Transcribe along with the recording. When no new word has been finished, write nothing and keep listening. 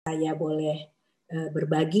saya boleh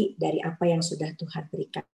berbagi dari apa yang sudah Tuhan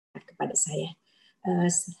berikan kepada saya.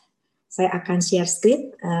 Saya akan share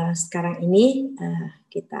screen sekarang ini.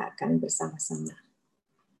 Kita akan bersama-sama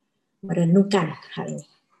merenungkan hal ini.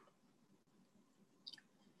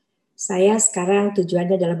 Saya sekarang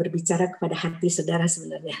tujuannya adalah berbicara kepada hati saudara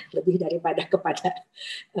sebenarnya, lebih daripada kepada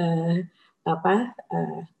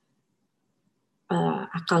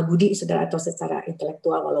akal budi saudara atau secara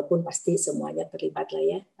intelektual, walaupun pasti semuanya terlibat lah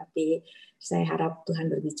ya. Tapi saya harap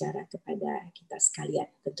Tuhan berbicara kepada kita sekalian,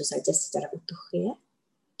 tentu saja secara utuh ya.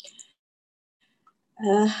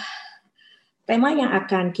 Tema yang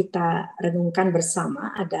akan kita renungkan bersama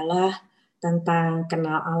adalah tentang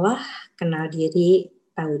kenal Allah, kenal diri,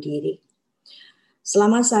 tahu diri.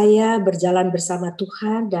 Selama saya berjalan bersama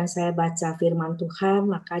Tuhan dan saya baca firman Tuhan,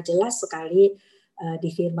 maka jelas sekali di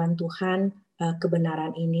firman Tuhan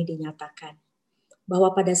kebenaran ini dinyatakan.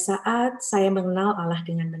 Bahwa pada saat saya mengenal Allah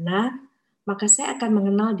dengan benar, maka saya akan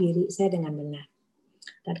mengenal diri saya dengan benar.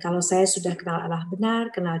 Dan kalau saya sudah kenal Allah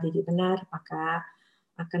benar, kenal diri benar, maka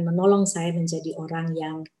akan menolong saya menjadi orang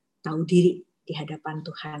yang tahu diri di hadapan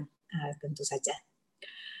Tuhan, tentu saja.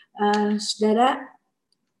 Saudara,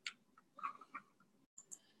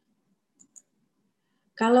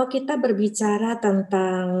 kalau kita berbicara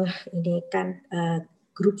tentang ini kan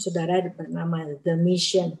grup saudara bernama The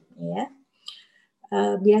Mission, ya.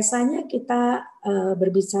 Biasanya kita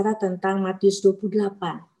berbicara tentang Matius 28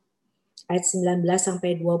 ayat 19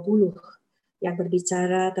 sampai 20 yang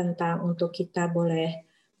berbicara tentang untuk kita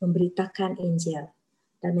boleh memberitakan Injil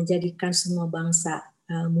dan menjadikan semua bangsa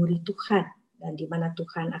murid Tuhan, dan di mana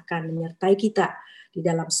Tuhan akan menyertai kita di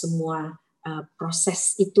dalam semua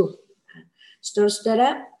proses itu.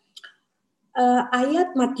 Saudara-saudara,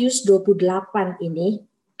 ayat Matius 28 ini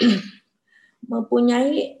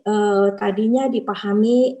mempunyai tadinya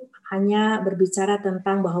dipahami hanya berbicara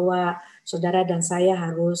tentang bahwa saudara dan saya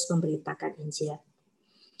harus memberitakan Injil.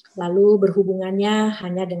 Lalu berhubungannya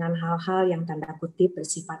hanya dengan hal-hal yang tanda kutip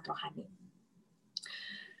bersifat rohani.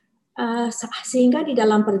 Sehingga di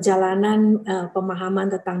dalam perjalanan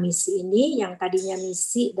pemahaman tentang misi ini, yang tadinya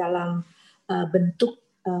misi dalam bentuk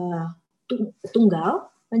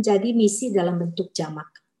tunggal, menjadi misi dalam bentuk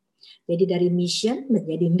jamak. Jadi dari mission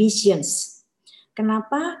menjadi missions.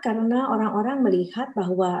 Kenapa? Karena orang-orang melihat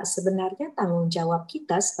bahwa sebenarnya tanggung jawab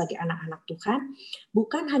kita sebagai anak-anak Tuhan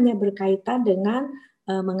bukan hanya berkaitan dengan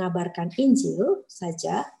mengabarkan Injil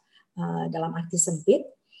saja dalam arti sempit,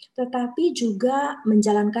 tetapi juga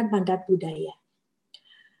menjalankan mandat budaya.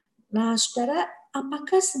 Nah, saudara,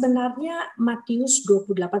 apakah sebenarnya Matius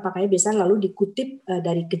 28, makanya biasa lalu dikutip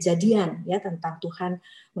dari Kejadian ya tentang Tuhan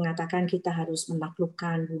mengatakan kita harus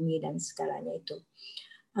menaklukkan bumi dan segalanya itu.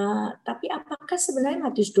 Tapi apakah sebenarnya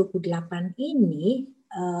Matius 28 ini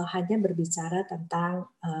hanya berbicara tentang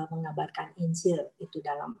mengabarkan Injil itu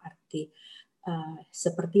dalam arti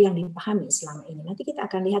seperti yang dipahami selama ini? Nanti kita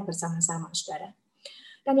akan lihat bersama-sama, saudara.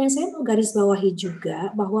 Dan yang saya mau garis bawahi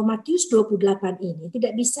juga bahwa Matius 28 ini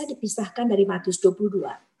tidak bisa dipisahkan dari Matius 22.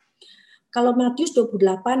 Kalau Matius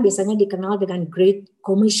 28 biasanya dikenal dengan Great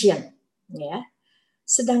Commission, ya.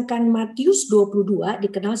 Sedangkan Matius 22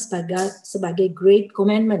 dikenal sebagai Great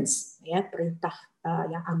Commandments, ya, perintah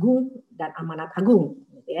yang agung dan amanat agung,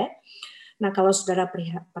 gitu ya. Nah, kalau saudara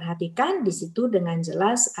perhatikan di situ dengan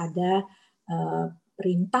jelas ada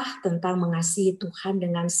perintah tentang mengasihi Tuhan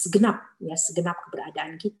dengan segenap, ya, segenap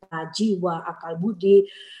keberadaan kita, jiwa, akal budi,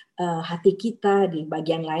 hati kita, di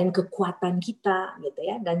bagian lain kekuatan kita, gitu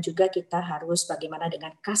ya. Dan juga kita harus bagaimana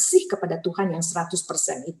dengan kasih kepada Tuhan yang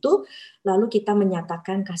 100% itu, lalu kita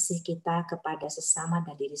menyatakan kasih kita kepada sesama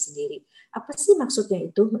dan diri sendiri. Apa sih maksudnya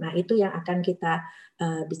itu? Nah, itu yang akan kita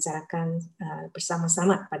bicarakan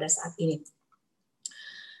bersama-sama pada saat ini.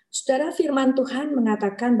 Saudara, firman Tuhan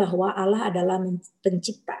mengatakan bahwa Allah adalah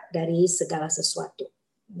pencipta dari segala sesuatu,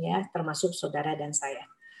 ya, termasuk saudara dan saya.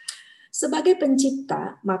 Sebagai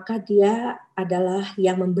pencipta, maka Dia adalah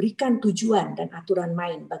yang memberikan tujuan dan aturan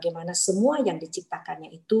main bagaimana semua yang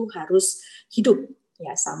diciptakannya itu harus hidup,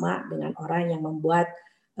 ya, sama dengan orang yang membuat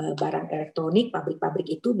barang elektronik,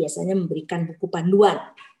 pabrik-pabrik itu biasanya memberikan buku panduan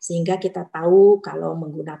sehingga kita tahu kalau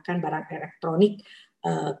menggunakan barang elektronik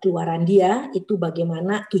keluaran dia itu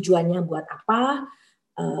bagaimana, tujuannya buat apa,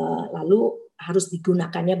 lalu harus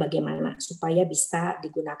digunakannya bagaimana supaya bisa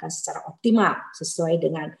digunakan secara optimal sesuai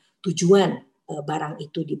dengan tujuan barang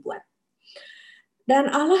itu dibuat. Dan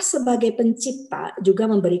Allah sebagai pencipta juga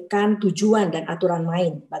memberikan tujuan dan aturan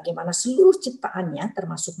main bagaimana seluruh ciptaannya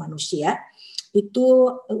termasuk manusia itu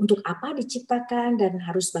untuk apa diciptakan dan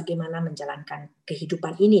harus bagaimana menjalankan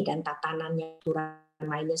kehidupan ini, dan tatanannya, aturan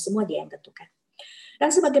mainnya semua Dia yang tentukan. Dan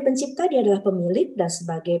sebagai pencipta dia adalah pemilik, dan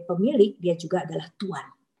sebagai pemilik dia juga adalah Tuhan.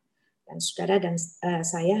 Dan saudara dan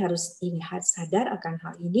saya harus ingat sadar akan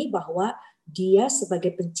hal ini bahwa dia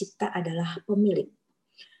sebagai pencipta adalah pemilik.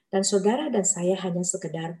 Dan saudara dan saya hanya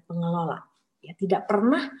sekedar pengelola. Ya, tidak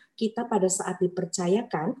pernah kita pada saat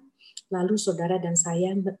dipercayakan, lalu saudara dan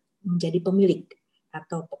saya menjadi pemilik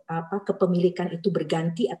atau kepemilikan itu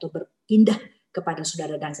berganti atau berpindah kepada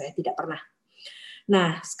saudara dan saya, tidak pernah.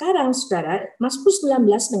 Nah, sekarang saudara, Mazmur 19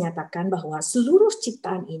 menyatakan bahwa seluruh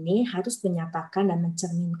ciptaan ini harus menyatakan dan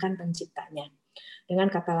mencerminkan penciptanya. Dengan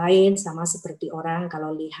kata lain, sama seperti orang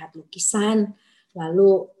kalau lihat lukisan,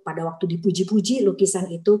 lalu pada waktu dipuji-puji lukisan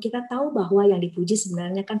itu, kita tahu bahwa yang dipuji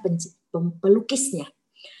sebenarnya kan pelukisnya.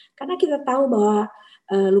 Karena kita tahu bahwa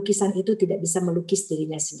lukisan itu tidak bisa melukis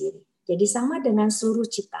dirinya sendiri. Jadi sama dengan seluruh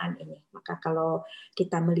ciptaan ini. Maka kalau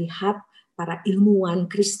kita melihat para ilmuwan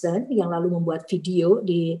Kristen yang lalu membuat video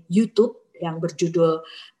di YouTube yang berjudul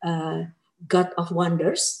God of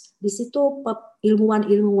Wonders, di situ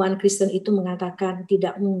ilmuwan Kristen itu mengatakan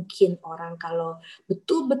tidak mungkin orang kalau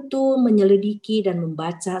betul-betul menyelidiki dan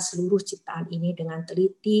membaca seluruh ciptaan ini dengan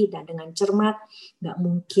teliti dan dengan cermat, nggak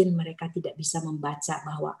mungkin mereka tidak bisa membaca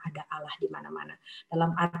bahwa ada Allah di mana-mana.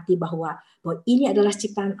 Dalam arti bahwa ini adalah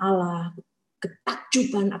ciptaan Allah,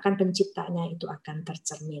 ketakjuban akan penciptanya itu akan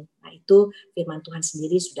tercermin. Nah, itu firman Tuhan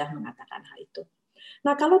sendiri sudah mengatakan hal itu.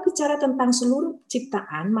 Nah, kalau bicara tentang seluruh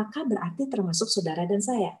ciptaan, maka berarti termasuk saudara dan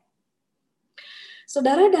saya.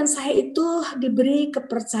 Saudara dan saya itu diberi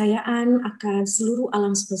kepercayaan akan seluruh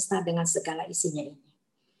alam semesta dengan segala isinya ini.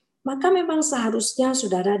 Maka memang seharusnya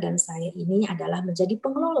saudara dan saya ini adalah menjadi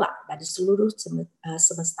pengelola dari seluruh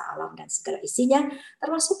semesta alam dan segala isinya,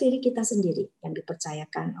 termasuk diri kita sendiri yang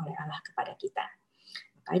dipercayakan oleh Allah kepada kita.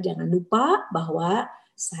 Maka jangan lupa bahwa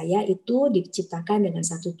saya itu diciptakan dengan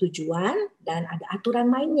satu tujuan dan ada aturan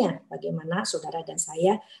mainnya. Bagaimana saudara dan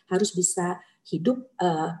saya harus bisa hidup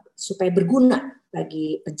supaya berguna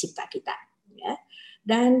bagi pencipta kita. Ya.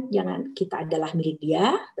 Dan jangan kita adalah milik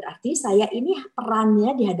dia, berarti saya ini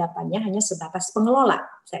perannya di hadapannya hanya sebatas pengelola.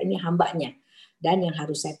 Saya ini hambanya. Dan yang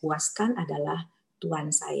harus saya puaskan adalah Tuhan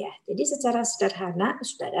saya. Jadi secara sederhana,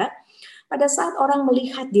 saudara, pada saat orang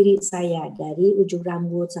melihat diri saya dari ujung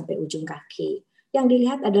rambut sampai ujung kaki, yang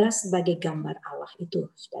dilihat adalah sebagai gambar Allah itu,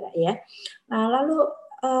 saudara ya. Nah, lalu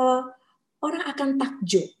orang akan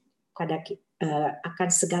takjub pada akan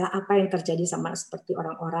segala apa yang terjadi sama seperti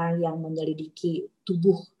orang-orang yang menyelidiki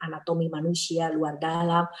tubuh anatomi manusia luar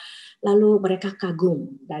dalam, lalu mereka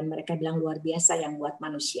kagum dan mereka bilang luar biasa yang buat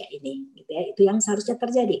manusia ini, gitu ya. Itu yang seharusnya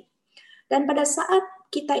terjadi. Dan pada saat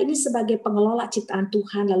kita ini sebagai pengelola ciptaan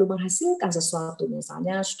Tuhan lalu menghasilkan sesuatu,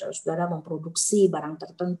 misalnya saudara-saudara memproduksi barang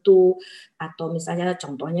tertentu, atau misalnya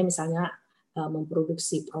contohnya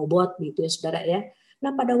memproduksi robot gitu ya saudara ya.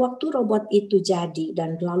 Nah, pada waktu robot itu jadi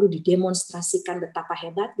dan lalu didemonstrasikan betapa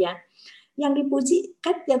hebatnya, yang dipuji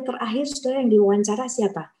kan yang terakhir saudara yang diwawancara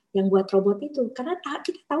siapa? Yang buat robot itu. Karena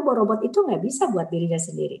kita tahu bahwa robot itu nggak bisa buat dirinya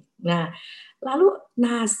sendiri. Nah,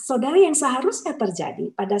 saudara yang seharusnya terjadi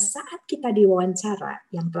pada saat kita diwawancara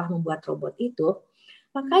yang telah membuat robot itu,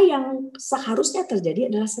 maka yang seharusnya terjadi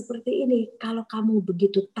adalah seperti ini. Kalau kamu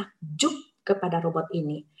begitu takjub kepada robot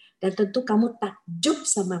ini, dan tentu kamu takjub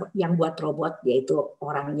sama yang buat robot, yaitu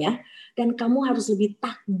orangnya, dan kamu harus lebih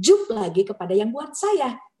takjub lagi kepada yang buat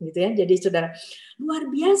saya, gitu ya. Jadi saudara, luar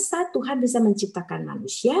biasa Tuhan bisa menciptakan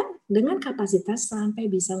manusia dengan kapasitas sampai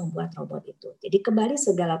bisa membuat robot itu. Jadi kembali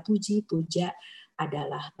segala puji puja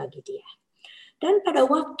adalah bagi Dia. Dan pada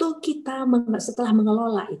waktu kita setelah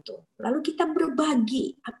mengelola itu, lalu kita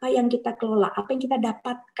berbagi apa yang kita kelola, apa yang kita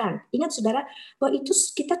dapatkan. Ingat saudara, bahwa itu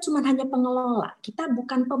kita cuma hanya pengelola, kita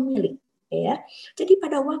bukan pemilik. Ya. Jadi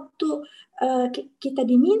pada waktu kita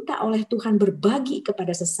diminta oleh Tuhan berbagi kepada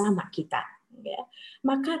sesama kita, ya,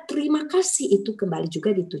 maka terima kasih itu kembali juga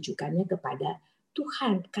ditujukannya kepada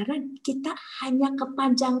Tuhan. Karena kita hanya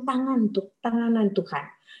kepanjang tanganan Tuhan.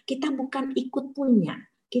 Kita bukan ikut punya.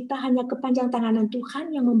 Kita hanya kepanjang tanganan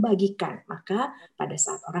Tuhan yang membagikan. Maka pada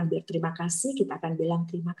saat orang berterima kasih, kita akan bilang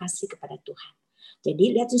terima kasih kepada Tuhan.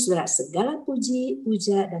 Jadi lihat saudara, segala puji,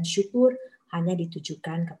 puja, dan syukur hanya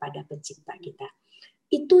ditujukan kepada pencipta kita.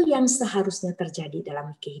 Itu yang seharusnya terjadi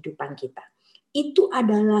dalam kehidupan kita. Itu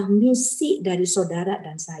adalah misi dari saudara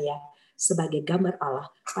dan saya sebagai gambar Allah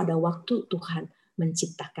pada waktu Tuhan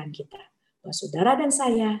menciptakan kita. Bahwa saudara dan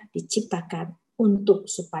saya diciptakan untuk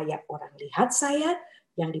supaya orang lihat saya,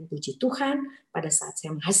 yang dipuji Tuhan, pada saat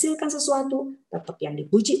saya menghasilkan sesuatu, tetap yang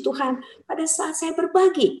dipuji Tuhan, pada saat saya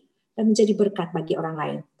berbagi dan menjadi berkat bagi orang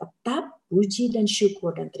lain, tetap puji dan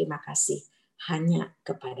syukur dan terima kasih hanya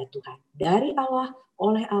kepada Tuhan. Dari Allah,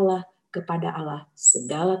 oleh Allah, kepada Allah,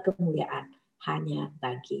 segala kemuliaan hanya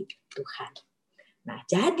bagi Tuhan. Nah,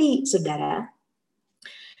 jadi saudara,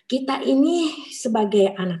 kita ini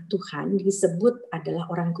sebagai anak Tuhan disebut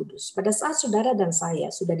adalah orang kudus. Pada saat saudara dan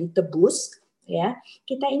saya sudah ditebus, ya,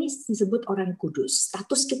 kita ini disebut orang kudus.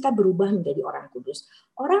 Status kita berubah menjadi orang kudus.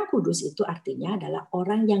 Orang kudus itu artinya adalah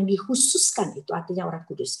orang yang dikhususkan, itu artinya orang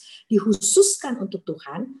kudus. Dikhususkan untuk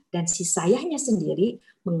Tuhan, dan si sayanya sendiri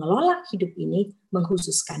mengelola hidup ini,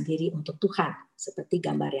 mengkhususkan diri untuk Tuhan, seperti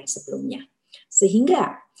gambar yang sebelumnya.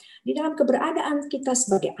 Sehingga di dalam keberadaan kita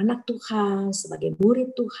sebagai anak Tuhan, sebagai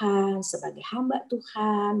murid Tuhan, sebagai hamba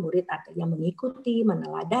Tuhan, murid artinya mengikuti,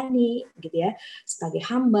 meneladani, gitu ya. Sebagai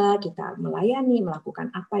hamba kita melayani,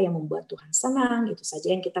 melakukan apa yang membuat Tuhan senang, itu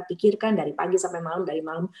saja yang kita pikirkan dari pagi sampai malam, dari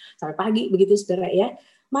malam sampai pagi, begitu saudara ya.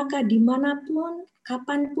 Maka dimanapun,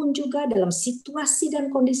 kapanpun juga, dalam situasi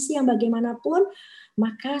dan kondisi yang bagaimanapun,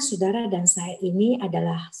 maka saudara dan saya ini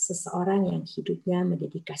adalah seseorang yang hidupnya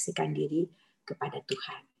mendedikasikan diri kepada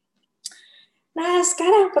Tuhan. Nah,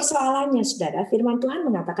 sekarang persoalannya, saudara, firman Tuhan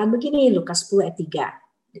mengatakan begini, Lukas 10 ayat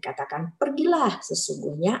 3. Dikatakan, pergilah,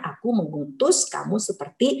 sesungguhnya aku mengutus kamu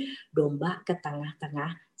seperti domba ke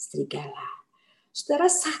tengah-tengah serigala. Saudara,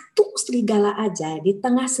 satu serigala aja di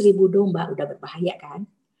tengah 1000 domba udah berbahaya kan?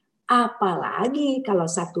 Apalagi kalau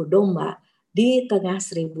satu domba di tengah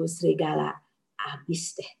 1000 serigala,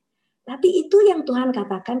 habis deh. Tapi itu yang Tuhan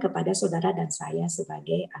katakan kepada saudara dan saya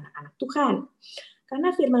sebagai anak-anak Tuhan.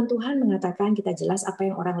 Karena firman Tuhan mengatakan kita jelas apa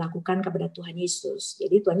yang orang lakukan kepada Tuhan Yesus.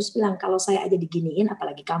 Jadi Tuhan Yesus bilang, kalau saya aja diginiin,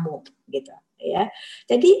 apalagi kamu, gitu ya.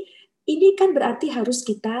 Jadi ini kan berarti harus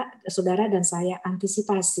kita, saudara dan saya,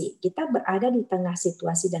 antisipasi. Kita berada di tengah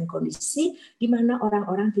situasi dan kondisi di mana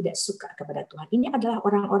orang-orang tidak suka kepada Tuhan. Ini adalah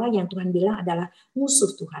orang-orang yang Tuhan bilang adalah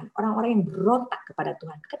musuh Tuhan, orang-orang yang berontak kepada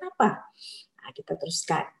Tuhan. Kenapa? Nah, kita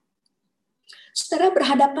teruskan. Saudara,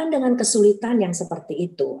 berhadapan dengan kesulitan yang seperti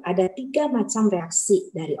itu, ada 3 macam reaksi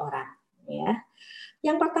dari orang. Ya.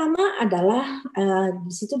 Yang pertama adalah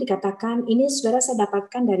di situ dikatakan, ini saudara saya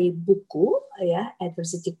dapatkan dari buku ya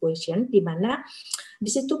Adversity Quotient, di mana di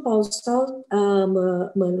situ Paul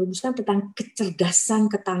menuliskan tentang kecerdasan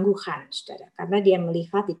ketangguhan, saudara, karena dia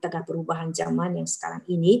melihat di tengah perubahan zaman yang sekarang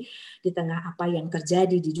ini, di tengah apa yang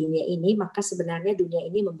terjadi di dunia ini, maka sebenarnya dunia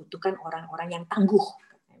ini membutuhkan orang-orang yang tangguh,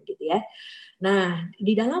 gitu ya. Nah,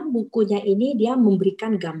 di dalam bukunya ini dia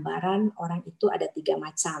memberikan gambaran orang itu ada 3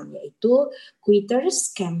 macam, yaitu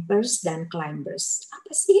quitters, campers, dan climbers.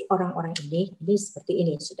 Apa sih orang-orang ini? Ini seperti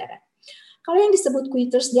ini, saudara. Kalau yang disebut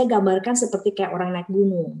quitters, dia gambarkan seperti kayak orang naik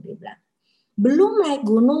gunung, dia bilang. Belum naik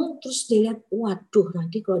gunung, terus dia lihat, waduh,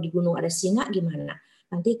 nanti kalau di gunung ada singa gimana?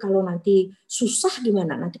 Nanti kalau nanti susah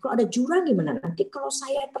gimana? Nanti kalau ada jurang gimana? Nanti kalau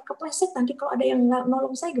saya terkepleset, nanti kalau ada yang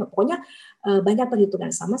nolong saya gimana? Pokoknya banyak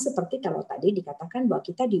perhitungan. Sama seperti kalau tadi dikatakan bahwa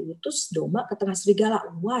kita diutus domba ke tengah serigala.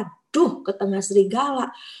 Waduh, ke tengah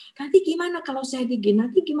serigala. Nanti gimana kalau saya digigit?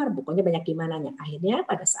 Nanti gimana? Pokoknya banyak gimananya. Akhirnya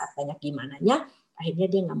pada saat banyak gimananya,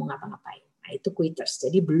 akhirnya dia nggak mau ngapa-ngapain. Nah, itu quitters.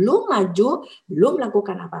 Jadi belum maju, belum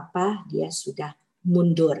melakukan apa-apa, dia sudah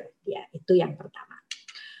mundur. Ya, itu yang pertama.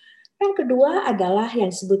 Yang kedua adalah yang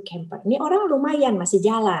disebut camper. Ini orang lumayan masih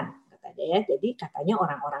jalan, katanya ya. Jadi katanya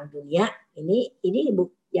orang-orang dunia ini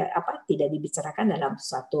ya apa tidak dibicarakan dalam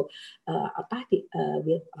suatu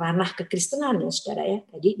ranah kekristenan ya, saudara ya.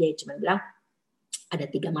 Jadi dia cuma bilang ada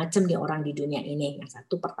 3 macam nih orang di dunia ini. Yang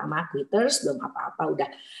satu pertama quitters, belum apa-apa udah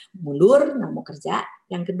mundur, nggak mau kerja.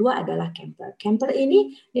 Yang kedua adalah camper. Camper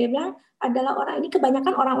ini dia bilang adalah orang ini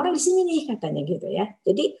kebanyakan orang-orang di sini nih katanya gitu ya.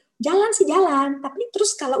 Jadi jalan sih jalan, tapi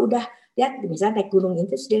terus kalau udah lihat misalnya naik gunung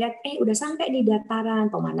itu dia lihat udah sampai di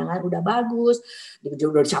dataran, pemandangan udah bagus,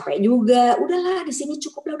 udah capek juga, udahlah di sini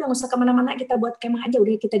cukup lah, udah nggak usah kemana-mana, kita buat kemah aja,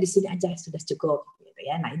 udah kita di sini aja sudah cukup gitu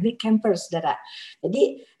ya. Nah ini camper, saudara.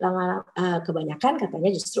 Jadi kebanyakan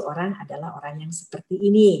katanya justru orang adalah orang yang seperti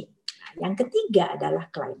ini. Nah, yang ketiga adalah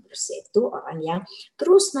climbers, yaitu orang yang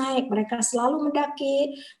terus naik, mereka selalu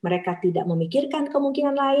mendaki, mereka tidak memikirkan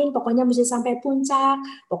kemungkinan lain, pokoknya mesti sampai puncak,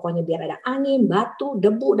 pokoknya biar ada angin, batu,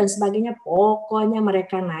 debu, dan sebagainya, pokoknya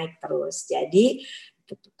mereka naik terus. Jadi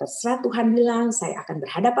terserah Tuhan bilang, saya akan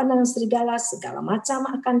berhadapan dengan serigala, segala macam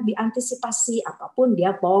akan diantisipasi, apapun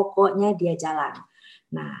dia, pokoknya dia jalan.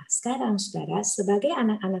 Nah, sekarang saudara, sebagai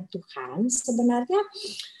anak-anak Tuhan, sebenarnya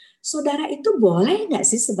saudara itu boleh nggak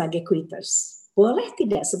sih sebagai quitters? Boleh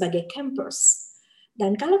tidak sebagai campers?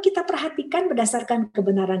 Dan kalau kita perhatikan berdasarkan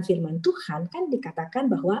kebenaran firman Tuhan, kan dikatakan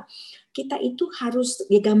bahwa kita itu harus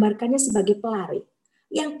digambarkannya sebagai pelari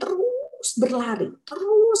yang terus berlari,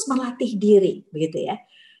 terus melatih diri, begitu ya.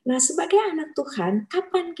 Nah, sebagai anak Tuhan,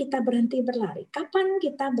 kapan kita berhenti berlari? Kapan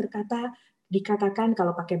kita berkata, dikatakan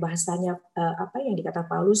kalau pakai bahasanya apa yang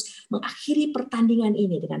dikatakan Paulus, mengakhiri pertandingan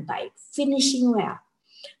ini dengan baik, finishing well.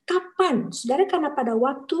 Kapan? Saudara, karena pada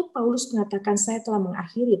waktu Paulus mengatakan saya telah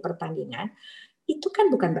mengakhiri pertandingan, itu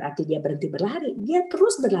kan bukan berarti dia berhenti berlari. Dia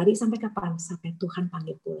terus berlari sampai kapan? Sampai Tuhan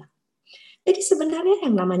panggil pulang. Jadi sebenarnya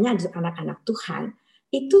yang namanya anak-anak Tuhan,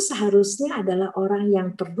 itu seharusnya adalah orang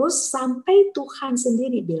yang terus sampai Tuhan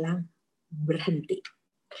sendiri bilang berhenti.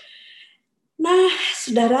 Nah,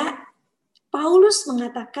 saudara, Paulus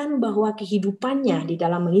mengatakan bahwa kehidupannya di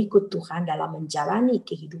dalam mengikut Tuhan, dalam menjalani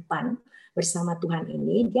kehidupan bersama Tuhan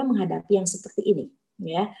ini, dia menghadapi yang seperti ini.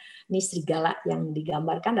 Ya, ini serigala yang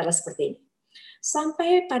digambarkan adalah seperti ini.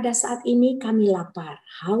 Sampai pada saat ini kami lapar,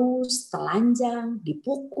 haus, telanjang,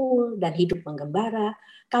 dipukul, dan hidup menggembara.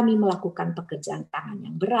 Kami melakukan pekerjaan tangan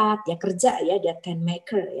yang berat, ya kerja ya, dia tent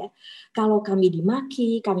maker ya. Kalau kami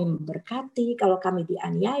dimaki, kami memberkati. Kalau kami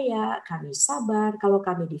dianiaya, kami sabar. Kalau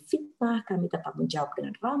kami difitnah, kami tetap menjawab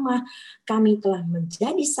dengan ramah. Kami telah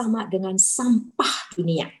menjadi sama dengan sampah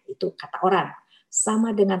dunia. Itu kata orang.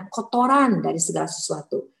 Sama dengan kotoran dari segala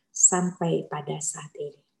sesuatu. Sampai pada saat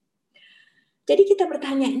ini. Jadi kita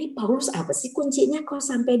bertanya, ini Paulus apa sih kuncinya kok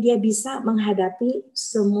sampai dia bisa menghadapi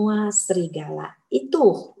semua serigala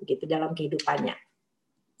itu gitu dalam kehidupannya?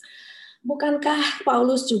 Bukankah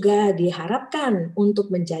Paulus juga diharapkan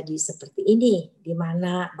untuk menjadi seperti ini, di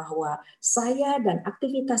mana bahwa saya dan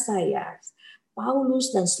aktivitas saya,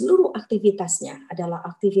 Paulus dan seluruh aktivitasnya adalah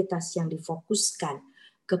aktivitas yang difokuskan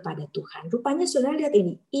kepada Tuhan. Rupanya saudara lihat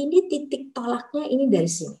ini titik tolaknya ini dari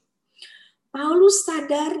sini. Paulus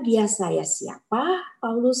sadar dia saya siapa,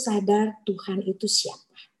 Paulus sadar Tuhan itu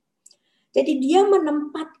siapa. Jadi dia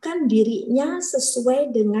menempatkan dirinya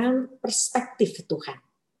sesuai dengan perspektif Tuhan.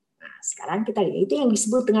 Nah, sekarang kita lihat itu yang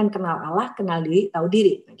disebut dengan kenal Allah, kenal diri, tahu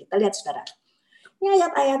diri. Nah, kita lihat saudara. Ini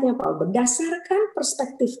ayat-ayatnya Paulus berdasarkan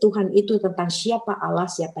perspektif Tuhan itu tentang siapa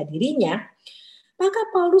Allah, siapa dirinya.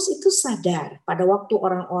 Maka Paulus itu sadar pada waktu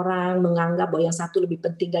orang-orang menganggap bahwa yang satu lebih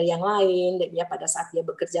penting dari yang lain, dan dia pada saat dia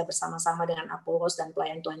bekerja bersama-sama dengan Apolos dan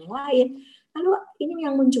pelayan Tuhan yang lain, lalu ini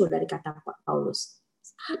yang muncul dari kata Paulus.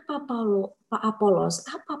 Apa Pak Apolos?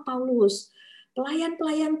 Apa Paulus?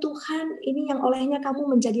 Pelayan-pelayan Tuhan ini yang olehnya kamu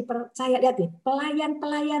menjadi percaya. Lihat nih,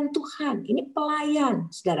 pelayan-pelayan Tuhan. Ini pelayan,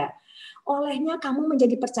 saudara. Olehnya kamu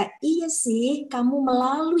menjadi percaya. Iya sih, kamu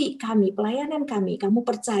melalui kami, pelayanan kami, kamu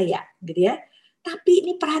percaya, gitu ya. Tapi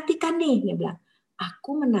ini perhatikan nih, dia bilang,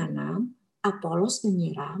 aku menanam, Apolos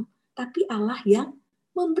menyiram, tapi Allah yang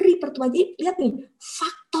memberi pertumbuhan. Jadi lihat nih,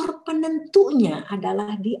 faktor penentunya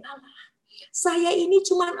adalah di Allah. Saya ini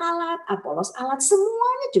cuma alat, Apolos alat,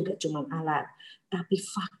 semuanya juga cuma alat. Tapi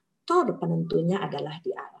faktor penentunya adalah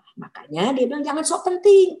di Allah. Makanya dia bilang jangan sok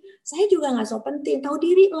penting. Saya juga nggak sok penting, tahu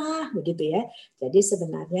diri lah, begitu ya. Jadi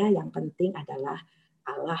sebenarnya yang penting adalah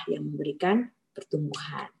Allah yang memberikan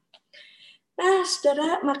pertumbuhan. Nah,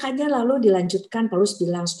 saudara, makanya lalu dilanjutkan Paulus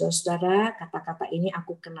bilang, saudara-saudara, kata-kata ini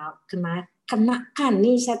aku kenakan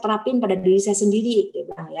nih, saya terapin pada diri saya sendiri, dia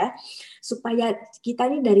bilang ya, supaya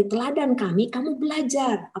kita ini dari teladan kami, kamu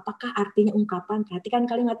belajar. Apakah artinya ungkapan? Perhatikan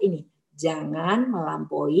kalimat ini, jangan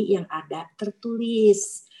melampaui yang ada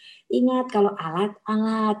tertulis. Ingat kalau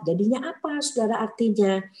alat-alat, jadinya apa, saudara?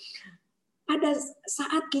 Artinya pada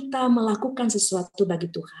saat kita melakukan sesuatu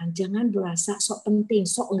bagi Tuhan, jangan merasa sok penting,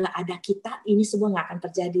 sok nggak ada kita, ini semua nggak akan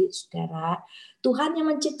terjadi, saudara. Tuhan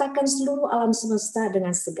yang menciptakan seluruh alam semesta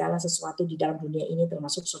dengan segala sesuatu di dalam dunia ini,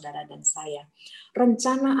 termasuk saudara dan saya.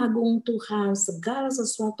 Rencana agung Tuhan, segala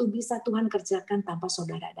sesuatu bisa Tuhan kerjakan tanpa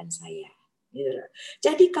saudara dan saya.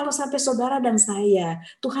 Jadi kalau sampai saudara dan saya,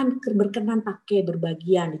 Tuhan berkenan pakai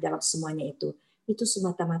berbagian di dalam semuanya itu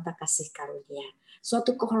semata-mata kasih karunia.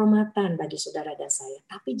 Suatu kehormatan bagi saudara dan saya.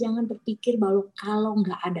 Tapi jangan berpikir bahwa kalau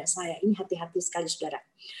nggak ada saya, ini hati-hati sekali saudara.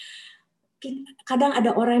 Kadang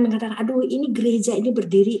ada orang yang mengatakan, aduh ini gereja ini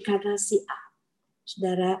berdiri karena si A.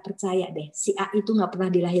 Saudara percaya deh, si A itu nggak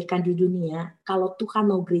pernah dilahirkan di dunia. Kalau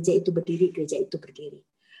Tuhan mau gereja itu berdiri.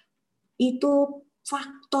 Itu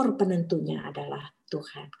faktor penentunya adalah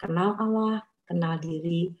Tuhan. Kenal Allah, kenal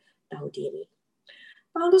diri, tahu diri.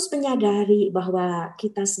 Paulus menyadari bahwa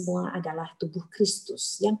kita semua adalah tubuh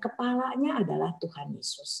Kristus, yang kepalanya adalah Tuhan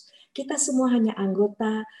Yesus. Kita semua hanya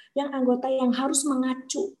anggota yang harus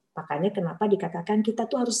mengacu. Makanya kenapa dikatakan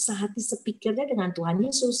kita tuh harus sehati sepikirnya dengan Tuhan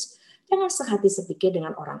Yesus. Jangan sehati sepikir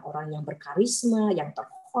dengan orang-orang yang berkarisma, yang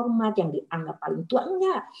terhormat, yang dianggap paling tua.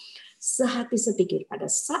 Enggak. Sehati sepikir.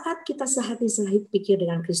 Pada saat kita sehati sepikir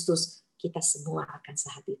dengan Kristus, kita semua akan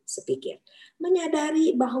sehati sepikir.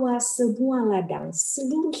 Menyadari bahwa semua ladang,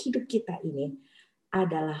 seluruh hidup kita ini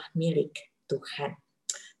adalah milik Tuhan.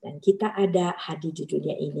 Dan kita ada hadir di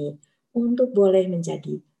dunia ini untuk boleh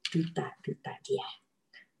menjadi duta-duta Dia.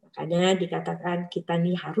 Makanya dikatakan kita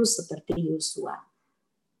nih harus seperti Yosua,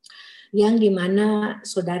 yang dimana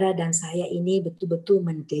saudara dan saya ini betul-betul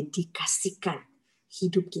mendedikasikan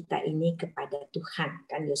hidup kita ini kepada Tuhan.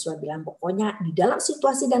 Kan Yosua bilang pokoknya di dalam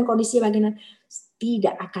situasi dan kondisi bagaimana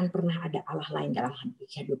tidak akan pernah ada Allah lain dalam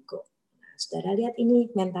hidupku. Nah, saudara lihat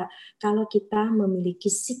ini, kalau kita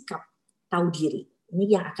memiliki sikap tahu diri, ini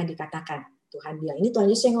yang akan dikatakan. Tuhan bilang, ini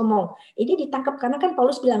Tuhan Yesus yang ngomong. Ini ditangkap karena kan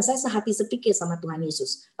Paulus bilang saya sehati sepikir sama Tuhan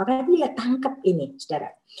Yesus. Makanya dia tangkap ini,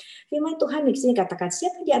 saudara. Firman Tuhan di sini katakan,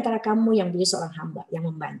 siapa di antara kamu yang punya seorang hamba yang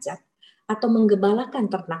membanjat atau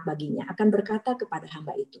menggembalakan ternak baginya akan berkata kepada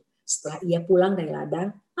hamba itu setelah ia pulang dari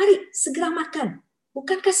ladang, mari segera makan.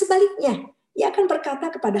 Bukankah sebaliknya? Ia akan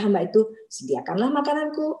berkata kepada hamba itu, sediakanlah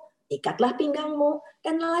makananku, ikatlah pinggangmu,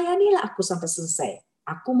 dan layanilah aku sampai selesai.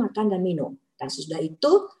 Aku makan dan minum. Dan sesudah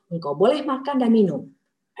itu, engkau boleh makan dan minum.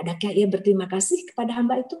 Adakah ia berterima kasih kepada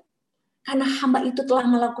hamba itu? Karena hamba itu telah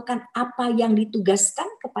melakukan apa yang ditugaskan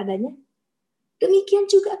kepadanya. Demikian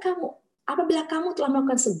juga kamu. Apabila kamu telah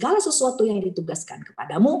melakukan segala sesuatu yang ditugaskan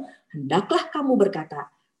kepadamu, hendaklah kamu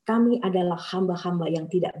berkata, kami adalah hamba-hamba yang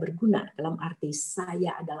tidak berguna, dalam arti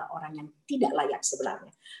saya adalah orang yang tidak layak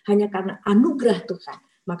sebenarnya. Hanya karena anugerah Tuhan,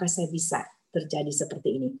 maka saya bisa terjadi seperti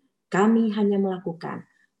ini. Kami hanya melakukan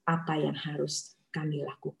apa yang harus kami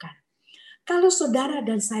lakukan. Kalau saudara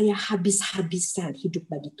dan saya habis-habisan hidup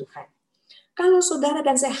bagi Tuhan, kalau saudara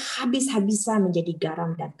dan saya habis-habisan menjadi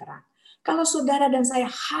garam dan terang, kalau saudara dan saya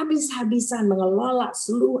habis-habisan mengelola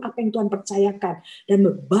seluruh apa yang Tuhan percayakan dan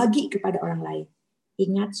berbagi kepada orang lain,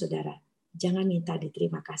 ingat saudara, jangan minta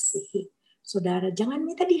diterima kasih. Saudara, jangan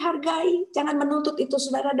minta dihargai, jangan menuntut itu.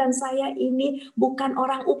 Saudara dan saya ini bukan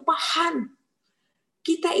orang upahan.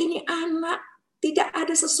 Kita ini anak. Tidak ada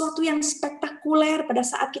sesuatu yang spektakuler pada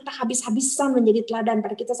saat kita habis-habisan menjadi teladan,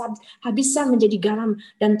 pada kita habisan menjadi garam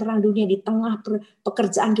dan terang dunia di tengah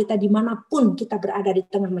pekerjaan kita dimanapun kita berada di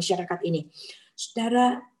tengah masyarakat ini.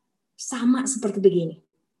 Saudara, sama seperti begini.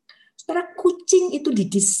 Saudara, kucing itu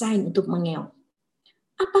didesain untuk mengeong.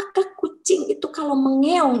 Apakah kucing itu kalau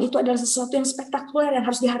mengeong itu adalah sesuatu yang spektakuler yang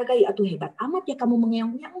harus dihargai? Aduh hebat amat ya kamu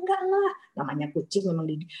mengeong. Ya enggak lah. Namanya kucing memang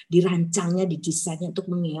dirancangnya, didesainnya untuk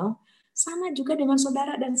mengeong. Sama juga dengan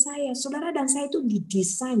saudara dan saya. Saudara dan saya itu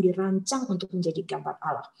didesain, dirancang untuk menjadi gambar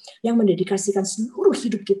Allah. Yang mendedikasikan seluruh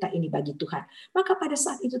hidup kita ini bagi Tuhan. Maka pada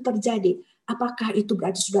saat itu terjadi, apakah itu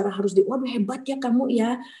berarti saudara harus waduh hebat ya kamu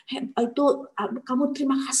ya. Itu kamu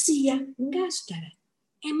terima kasih ya. Enggak saudara.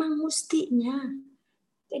 Emang mestinya.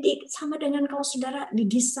 Jadi sama dengan kalau saudara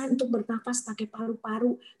didesain untuk bernafas pakai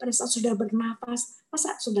paru-paru. Pada saat saudara bernafas,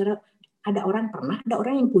 masa saudara ada orang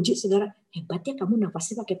yang puji saudara, hebat ya kamu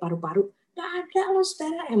nafasnya pakai paru-paru. Nggak ada loh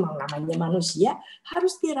saudara, emang namanya manusia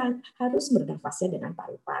harus bernafasnya dengan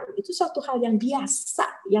paru-paru. Itu suatu hal yang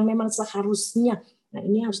biasa, yang memang seharusnya. Nah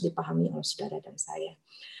ini harus dipahami oleh saudara dan saya.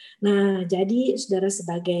 Nah jadi saudara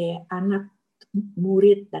sebagai anak,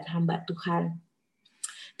 murid dan hamba Tuhan,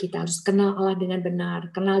 kita harus kenal Allah dengan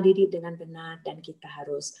benar, kenal diri dengan benar, dan kita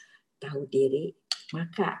harus tahu diri.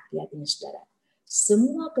 Maka lihat ini saudara,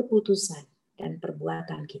 semua keputusan dan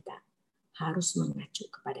perbuatan kita harus mengacu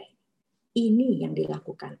kepada ini. Ini yang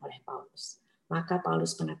dilakukan oleh Paulus. Maka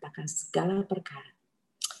Paulus mengatakan segala perkara.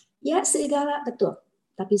 Ya segala betul,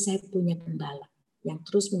 tapi saya punya gembala yang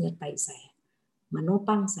terus menyertai saya,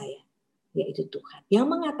 menopang saya, yaitu Tuhan. Yang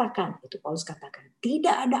mengatakan, itu Paulus katakan,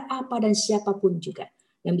 tidak ada apa dan siapapun juga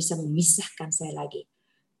yang bisa memisahkan saya lagi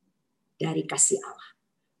dari kasih Allah.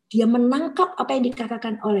 Dia menangkap apa yang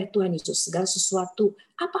dikatakan oleh Tuhan Yesus. Segala sesuatu.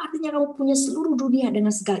 Apa artinya kamu punya seluruh dunia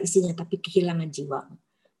dengan segala isinya tapi kehilangan jiwamu?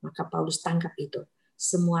 Maka Paulus tangkap itu.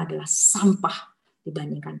 Semua adalah sampah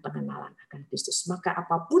dibandingkan pengenalan akan Kristus. Maka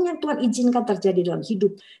apapun yang Tuhan izinkan terjadi dalam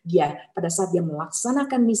hidup dia, pada saat dia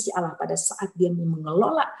melaksanakan misi Allah, pada saat dia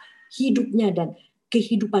mengelola hidupnya dan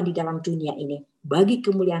kehidupan di dalam dunia ini, bagi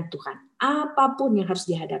kemuliaan Tuhan, apapun yang harus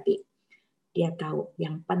dihadapi, dia tahu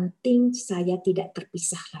yang penting saya tidak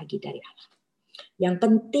terpisah lagi dari Allah. Yang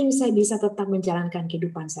penting saya bisa tetap menjalankan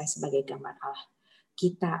kehidupan saya sebagai gambar Allah.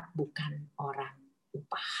 Kita bukan orang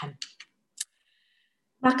upahan.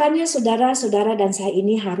 Makanya saudara-saudara dan saya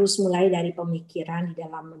ini harus mulai dari pemikiran di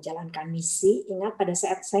dalam menjalankan misi. Ingat pada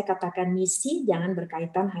saat saya katakan misi, jangan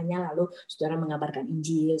berkaitan hanya lalu saudara mengabarkan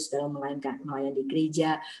Injil, saudara melayani di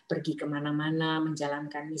gereja, pergi kemana-mana,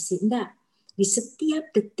 menjalankan misi. Enggak. Di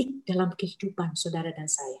setiap detik dalam kehidupan saudara dan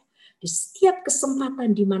saya, di setiap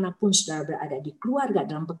kesempatan dimanapun saudara berada, di keluarga,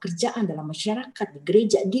 dalam pekerjaan, dalam masyarakat, di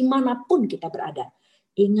gereja, dimanapun kita berada,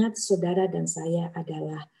 ingat saudara dan saya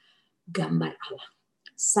adalah gambar Allah.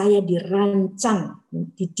 Saya dirancang,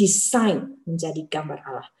 didesain menjadi gambar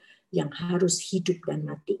Allah. yang harus hidup dan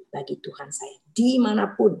mati bagi Tuhan saya.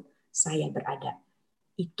 Dimanapun saya berada,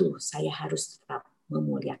 itu saya harus tetap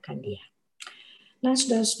memuliakan Dia. Nah,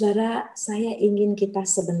 saudara-saudara, saya ingin kita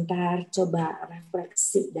sebentar coba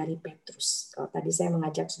refleksi dari Petrus. Kalau tadi saya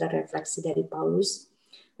mengajak saudara refleksi dari Paulus,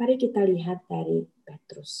 mari kita lihat dari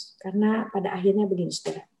Petrus. Karena pada akhirnya begini,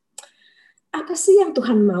 saudara. Apa sih yang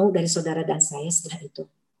Tuhan mau dari saudara dan saya setelah itu?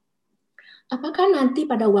 Apakah nanti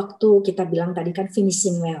pada waktu kita bilang tadi kan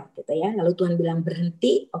finishing well, gitu ya, lalu Tuhan bilang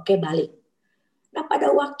berhenti, oke, balik. Nah,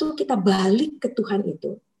 pada waktu kita balik ke Tuhan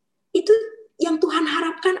itu yang Tuhan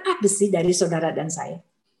harapkan apa sih dari saudara dan saya?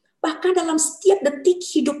 Bahkan dalam setiap detik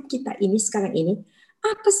hidup kita ini sekarang ini,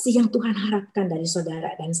 apa sih yang Tuhan harapkan dari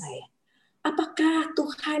saudara dan saya? Apakah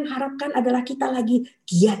Tuhan harapkan adalah kita lagi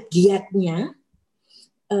giat-giatnya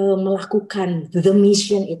melakukan the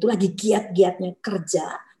mission itu, lagi giat-giatnya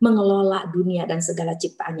kerja, mengelola dunia dan segala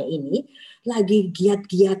ciptaannya ini, lagi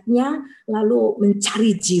giat-giatnya lalu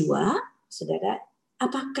mencari jiwa, saudara?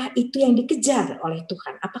 Apakah itu yang dikejar oleh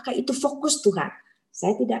Tuhan? Apakah itu fokus Tuhan?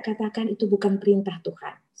 Saya tidak katakan itu bukan perintah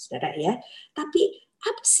Tuhan, saudara ya. Tapi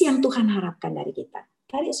apa sih yang Tuhan harapkan dari kita?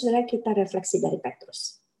 Mari saudara kita refleksi dari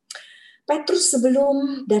Petrus. Petrus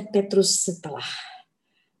sebelum dan Petrus setelah.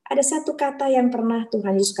 Ada satu kata yang pernah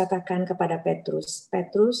Tuhan Yesus katakan kepada Petrus.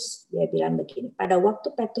 Petrus, dia bilang begini, pada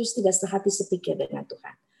waktu Petrus tidak sehati sepikir dengan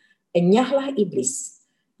Tuhan. Enyahlah iblis,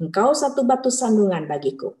 engkau satu batu sandungan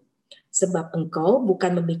bagiku. Sebab engkau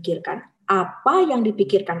bukan memikirkan apa yang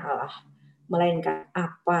dipikirkan Allah, melainkan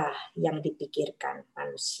apa yang dipikirkan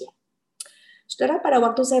manusia. Saudara, pada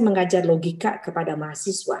waktu saya mengajar logika kepada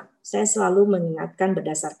mahasiswa, saya selalu mengingatkan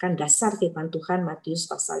berdasarkan dasar firman Tuhan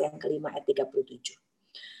Matius pasal yang kelima ayat 37.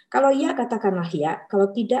 Kalau ya, katakanlah ya.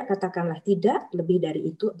 Kalau tidak, katakanlah tidak. Lebih dari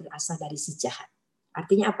itu berasal dari si jahat.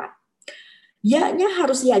 Artinya apa? Ya-nya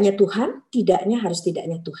harus ya-nya Tuhan, tidaknya harus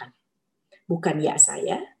tidaknya Tuhan. Bukan ya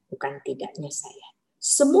saya, bukan tidaknya saya.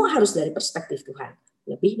 Semua harus dari perspektif Tuhan.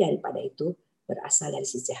 Lebih daripada itu berasal dari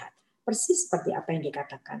si jahat. Persis seperti apa yang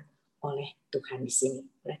dikatakan oleh Tuhan di sini.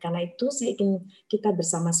 Oleh karena itu saya ingin kita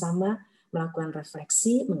bersama-sama melakukan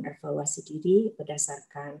refleksi, mengevaluasi diri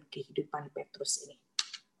berdasarkan kehidupan Petrus ini.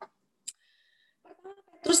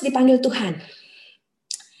 Terus dipanggil Tuhan.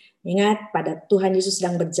 Ingat, pada Tuhan Yesus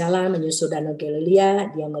sedang berjalan menyusur Danau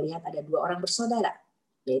Galilea, dia melihat ada dua orang bersaudara,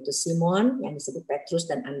 yaitu Simon yang disebut Petrus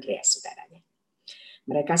dan Andreas, saudaranya.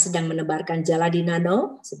 Mereka sedang menebarkan jala di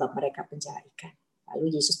danau sebab mereka penjala ikan.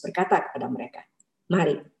 Lalu Yesus berkata kepada mereka,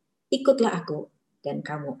 mari, ikutlah aku dan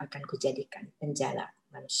kamu akan kujadikan penjala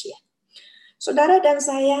manusia. Saudara dan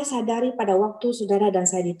saya sadari pada waktu saudara dan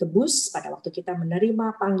saya ditebus, pada waktu kita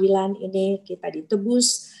menerima panggilan ini, kita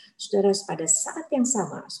ditebus, saudara pada saat yang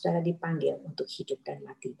sama, saudara dipanggil untuk hidup dan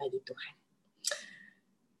mati bagi Tuhan.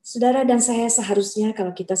 Saudara dan saya seharusnya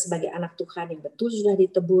kalau kita sebagai anak Tuhan yang betul sudah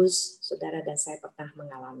ditebus, saudara dan saya pernah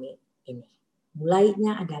mengalami ini.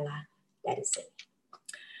 Mulainya adalah dari sini.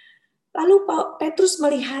 Lalu Petrus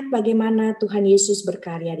melihat bagaimana Tuhan Yesus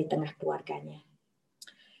berkarya di tengah keluarganya.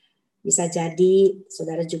 Bisa jadi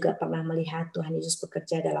saudara juga pernah melihat Tuhan Yesus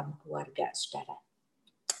bekerja dalam keluarga saudara.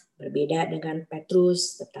 Berbeda dengan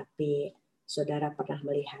Petrus, tetapi saudara pernah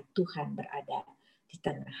melihat Tuhan berada di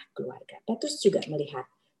tengah keluarga. Petrus juga melihat,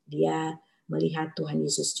 dia melihat Tuhan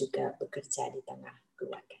Yesus juga bekerja di tengah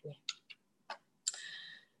keluarganya.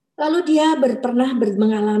 Lalu dia pernah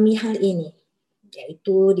mengalami hal ini,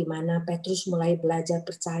 yaitu di mana Petrus mulai belajar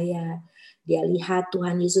percaya. Dia lihat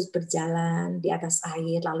Tuhan Yesus berjalan di atas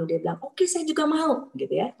air, lalu dia bilang, oke, saya juga mau,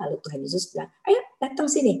 gitu ya. Lalu Tuhan Yesus bilang, ayo datang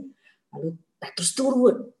sini. Lalu Petrus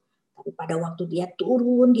turun. Tapi pada waktu dia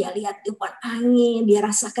turun, dia lihat tiupan angin, dia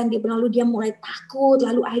rasakan, lalu dia mulai takut,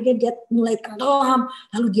 lalu akhirnya dia mulai tenggelam,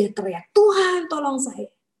 lalu dia teriak, Tuhan tolong saya.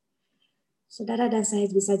 Saudara dan saya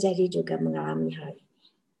bisa jadi juga mengalami hal ini.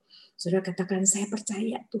 Saudara katakan, saya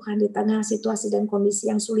percaya Tuhan di tengah situasi dan kondisi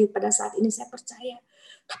yang sulit pada saat ini, saya percaya.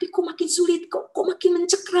 Tapi kok makin sulit, kok makin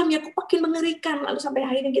mencekram ya, kok makin mengerikan. Lalu sampai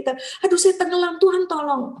akhirnya kita, aduh saya tenggelam, Tuhan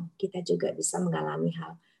tolong. Kita juga bisa mengalami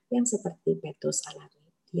hal yang seperti Petrus alami.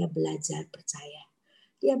 Dia belajar percaya.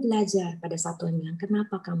 Dia belajar pada satu yang bilang,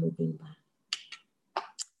 kenapa kamu bimbang?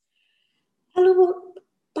 Lalu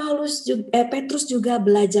Petrus juga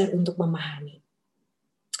belajar untuk memahami.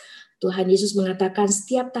 Tuhan Yesus mengatakan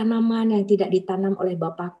setiap tanaman yang tidak ditanam oleh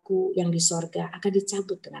Bapakku yang di sorga akan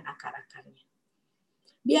dicabut dengan akar-akarnya.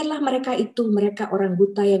 Biarlah mereka orang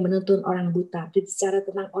buta yang menuntun orang buta, berbicara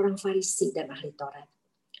tentang orang Farisi dan ahli Taurat,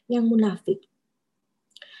 yang munafik,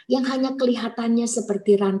 yang hanya kelihatannya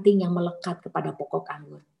seperti ranting yang melekat kepada pokok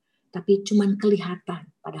anggur, tapi cuma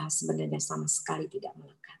kelihatan, padahal sebenarnya sama sekali tidak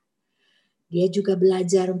melekat. Dia juga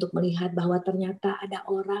belajar untuk melihat bahwa ternyata ada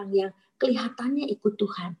orang yang kelihatannya ikut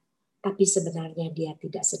Tuhan, tapi sebenarnya dia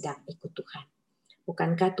tidak sedang ikut Tuhan.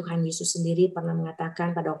 Bukankah Tuhan Yesus sendiri pernah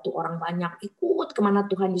mengatakan pada waktu orang banyak ikut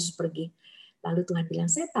kemana Tuhan Yesus pergi. Lalu Tuhan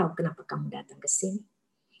bilang, saya tahu kenapa kamu datang ke sini.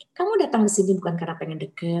 Kamu datang ke sini bukan karena pengen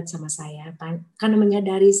deket sama saya, karena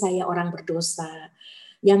menyadari saya orang berdosa,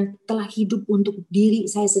 yang telah hidup untuk diri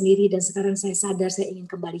saya sendiri dan sekarang saya sadar saya ingin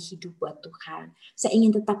kembali hidup buat Tuhan. Saya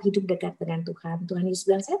ingin tetap hidup dekat dengan Tuhan. Tuhan Yesus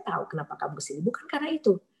bilang, saya tahu kenapa kamu ke sini. Bukan karena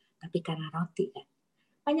itu, tapi karena roti. Kan?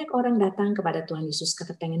 Banyak orang datang kepada Tuhan Yesus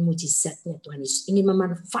karena pengen mujizatnya Tuhan Yesus. Ingin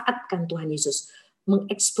memanfaatkan Tuhan Yesus.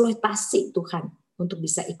 Mengeksploitasi Tuhan untuk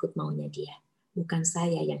bisa ikut maunya dia. Bukan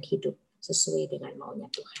saya yang hidup sesuai dengan maunya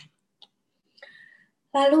Tuhan.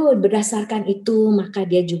 Lalu berdasarkan itu maka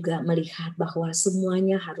dia juga melihat bahwa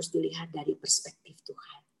semuanya harus dilihat dari perspektif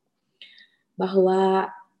Tuhan.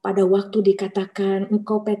 Bahwa pada waktu dikatakan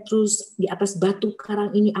engkau Petrus di atas batu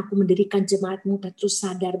karang ini aku mendirikan jemaatmu, Petrus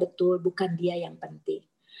sadar betul bukan dia yang penting.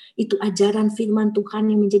 Itu ajaran firman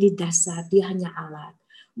Tuhan yang menjadi dasar, dia hanya alat.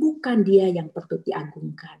 Bukan dia yang perlu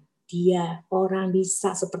diagungkan. Dia orang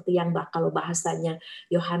bisa seperti yang kalau bahasanya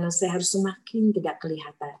Yohanes, saya harus semakin tidak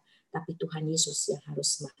kelihatan. Tapi Tuhan Yesus yang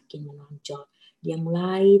harus semakin menonjol. Dia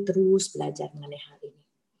mulai terus belajar mengenai hal ini.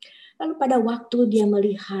 Lalu pada waktu dia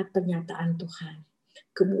melihat pernyataan Tuhan,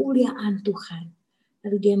 kemuliaan Tuhan,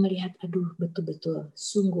 lalu dia melihat, aduh betul-betul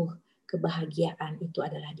sungguh kebahagiaan itu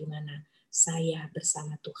adalah di mana saya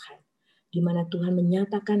bersama Tuhan. Di mana Tuhan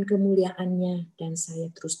menyatakan kemuliaannya dan saya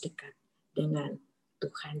terus dekat dengan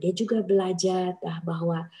Tuhan. Dia juga belajar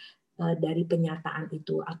bahwa dari penyataan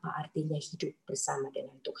itu apa artinya hidup bersama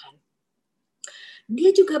dengan Tuhan. Dia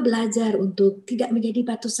juga belajar untuk tidak menjadi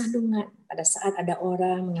batu sandungan. Pada saat ada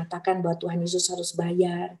orang mengatakan bahwa Tuhan Yesus harus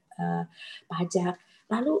bayar pajak,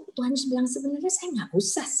 lalu Tuhan Yesus bilang sebenarnya saya nggak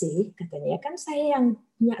usah sih, katanya kan saya yang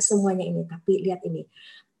punya semuanya ini. Tapi lihat ini,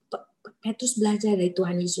 Petrus belajar dari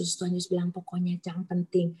Tuhan Yesus. Tuhan Yesus bilang pokoknya jangan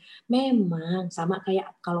penting. Memang sama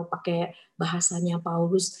kayak kalau pakai bahasanya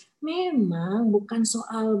Paulus, memang bukan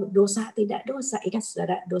soal dosa tidak dosa. Ingat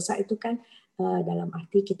saudara, dosa itu kan dalam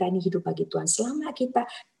arti kita ini hidup bagi Tuhan. Selama kita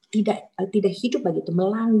tidak hidup bagi itu,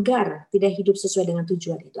 melanggar, tidak hidup sesuai dengan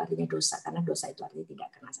tujuan, itu artinya dosa. Karena dosa itu artinya tidak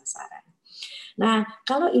kena sasaran. Nah,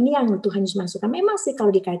 kalau ini yang Tuhan Yesus masukkan, memang sih kalau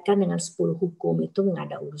dikaitkan dengan 10 hukum itu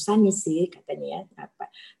nggak ada urusannya sih katanya ya.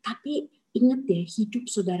 Tapi ingat ya, hidup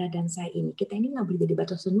saudara dan saya ini, kita ini nggak boleh jadi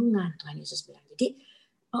batu sandungan, Tuhan Yesus bilang. Jadi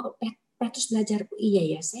Petrus belajar,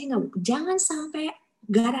 iya ya, saya nggak, jangan sampai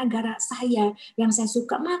gara-gara saya yang saya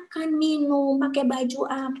suka makan, minum, pakai baju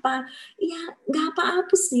apa, ya nggak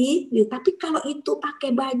apa-apa sih. Tapi kalau itu pakai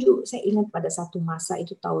baju, saya ingat pada satu masa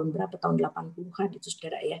itu tahun berapa, tahun 80-an itu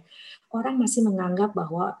saudara ya, orang masih menganggap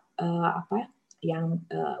bahwa yang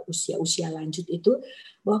usia lanjut itu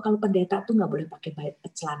bahwa kalau pendeta tuh nggak boleh pakai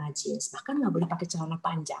celana jeans, bahkan nggak boleh pakai celana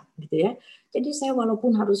panjang gitu ya. Jadi saya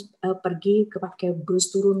walaupun harus pergi ke pakai bus,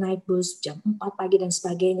 turun naik bus jam 4 pagi dan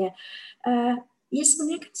sebagainya, ya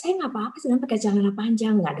sebenarnya kan saya nggak apa-apa sih pakai celana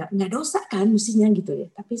panjang, nggak dosa kan mestinya gitu ya.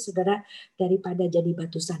 Tapi saudara, daripada jadi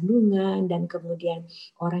batu sandungan dan kemudian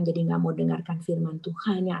orang jadi nggak mau dengarkan firman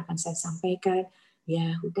Tuhan yang akan saya sampaikan,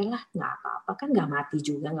 ya udahlah, nggak apa-apa kan, nggak mati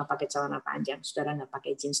juga nggak pakai celana panjang, saudara nggak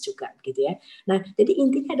pakai jeans juga gitu ya. Nah jadi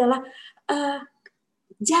intinya adalah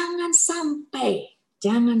jangan sampai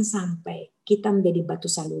kita menjadi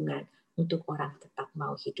batu sandungan untuk orang tetap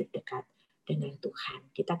mau hidup dekat dengan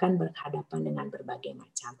Tuhan. Kita kan berhadapan dengan berbagai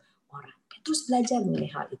macam orang. Petrus belajar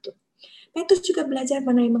mengenai hal itu. Petrus juga belajar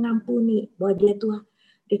mengenai mengampuni, bahwa dia tuh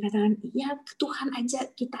dikatakan, ya Tuhan aja,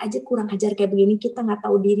 kita aja kurang ajar kayak begini, kita nggak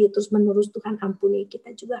tahu diri, terus menerus Tuhan ampuni, kita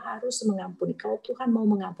juga harus mengampuni. Kalau Tuhan mau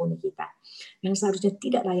mengampuni kita, yang seharusnya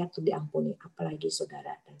tidak layak untuk diampuni, apalagi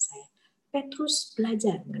saudara dan saya. Petrus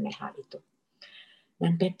belajar mengenai hal itu.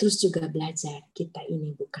 Dan Petrus juga belajar, kita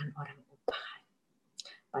ini bukan orang upahan.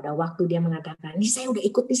 Pada waktu dia mengatakan, ini saya udah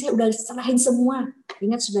ikut, ini saya udah serahin semua.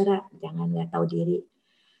 Ingat saudara, jangan nggak tahu diri.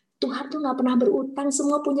 Tuhan tuh nggak pernah berutang,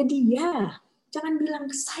 semua punya dia. Jangan bilang,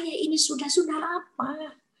 saya ini sudah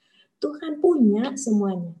apa. Tuhan punya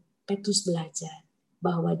semuanya. Petrus belajar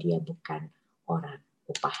bahwa dia bukan orang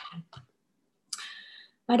upahan.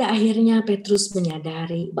 Pada akhirnya Petrus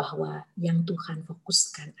menyadari bahwa yang Tuhan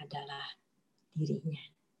fokuskan adalah dirinya.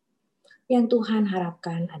 Yang Tuhan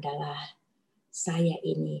harapkan adalah saya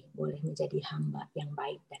ini boleh menjadi hamba yang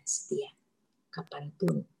baik dan setia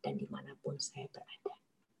kapanpun dan dimanapun saya berada.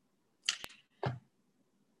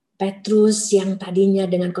 Petrus yang tadinya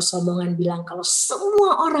dengan kesombongan bilang, kalau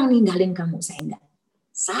semua orang ninggalin kamu, saya enggak.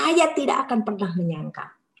 Saya tidak akan pernah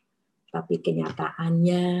menyangka. Tapi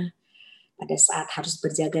kenyataannya Pada saat harus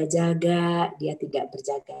berjaga-jaga, dia tidak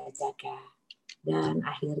berjaga-jaga. Dan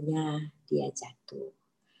akhirnya dia jatuh.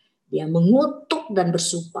 Dia mengutuk dan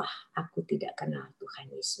bersumpah, aku tidak kenal Tuhan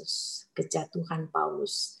Yesus. Kejatuhan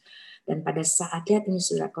Paulus. Dan pada saat lihat ini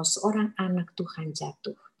saudara, kalau seorang anak Tuhan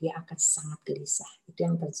jatuh, dia akan sangat gelisah. Itu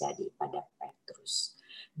yang terjadi pada Petrus.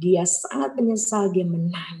 Dia sangat menyesal, dia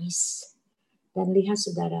menangis. Dan lihat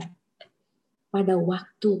saudara, pada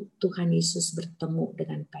waktu Tuhan Yesus bertemu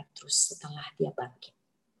dengan Petrus setelah dia bangkit.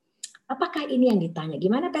 Apakah ini yang ditanya?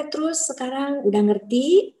 Gimana Petrus sekarang udah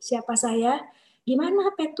ngerti siapa saya?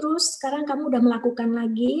 Gimana Petrus sekarang kamu udah melakukan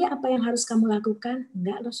lagi apa yang harus kamu lakukan?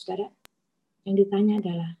 Enggak loh saudara. Yang ditanya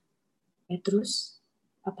adalah, Petrus,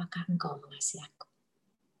 apakah engkau mengasihi aku?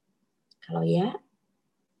 Kalau ya,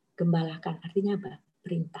 gembalakan. Artinya apa?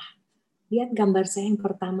 Perintah. Lihat gambar saya yang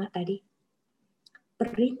pertama tadi.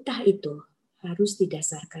 Perintah itu harus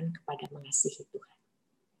didasarkan kepada mengasihi Tuhan.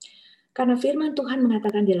 Karena firman Tuhan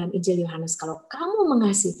mengatakan dalam Injil Yohanes, kalau kamu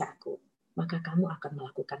mengasihi aku, maka kamu akan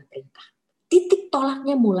melakukan perintah. Titik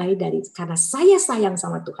tolaknya mulai dari, karena saya sayang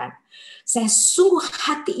sama Tuhan, saya sungguh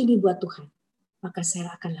hati ini buat Tuhan, maka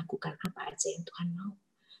saya akan lakukan apa aja yang Tuhan mau.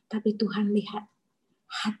 Tapi Tuhan lihat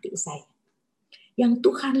hati saya. Yang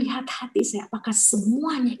Tuhan lihat hati saya, apakah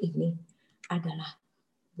semuanya ini adalah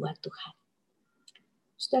buat Tuhan.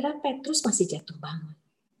 Saudara, Petrus masih jatuh bangun.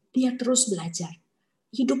 Dia terus belajar.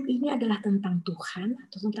 Hidup ini adalah tentang Tuhan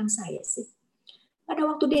atau tentang saya sih? Pada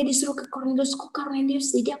waktu dia disuruh ke Kornelius, kok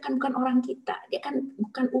Kornelius dia kan bukan orang kita, dia kan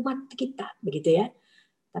bukan umat kita, begitu ya.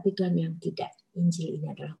 Tapi Tuhan yang tidak, Injil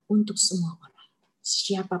ini adalah untuk semua orang.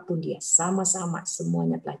 Siapapun dia, sama-sama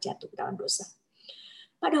semuanya telah jatuh dalam dosa.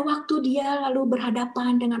 Pada waktu dia lalu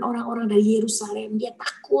berhadapan dengan orang-orang dari Yerusalem, dia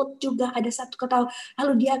takut juga, ada satu kata,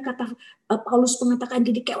 lalu dia kata, Paulus mengatakan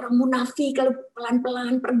diri kayak orang munafik, lalu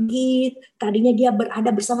pelan-pelan pergi. Tadinya dia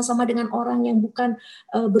berada bersama-sama dengan orang yang bukan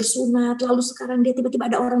bersunat, lalu sekarang dia tiba-tiba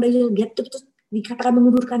ada orang dari Yerusalem, terus dikatakan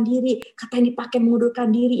mengundurkan diri, kata yang dipakai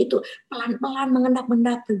mengundurkan diri itu pelan-pelan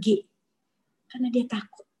mengendap-endap pergi. Karena dia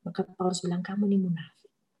takut, maka Paulus bilang, kamu ini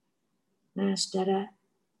munafik. Nah saudara,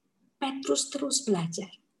 Petrus terus belajar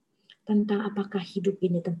tentang apakah hidup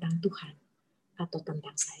ini tentang Tuhan atau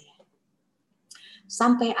tentang saya.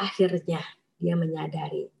 Sampai akhirnya dia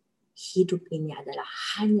menyadari hidup ini adalah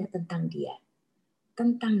hanya tentang dia,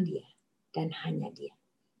 dan hanya dia.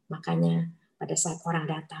 Makanya pada saat orang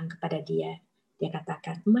datang kepada dia, dia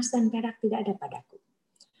katakan, emas dan perak tidak ada padaku.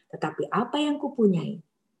 Tetapi apa yang kupunyai,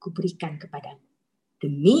 kuberikan kepadamu.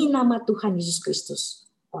 Demi nama Tuhan Yesus Kristus,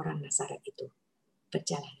 orang Nazaret itu,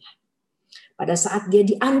 berjalanlah. Pada saat dia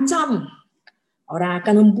diancam, orang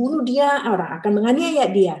akan membunuh dia, orang akan menganiaya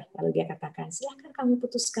dia. Lalu dia katakan, silakan kamu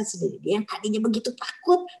putuskan sendiri. Dia yang tadinya begitu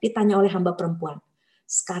takut ditanya oleh hamba perempuan.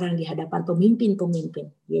 Sekarang di hadapan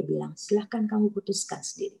pemimpin-pemimpin, dia bilang, silakan kamu putuskan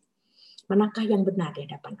sendiri. Manakah yang benar di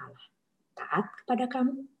hadapan Allah? Taat kepada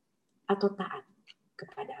kamu atau taat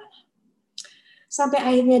kepada Allah? Sampai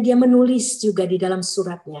akhirnya dia menulis juga di dalam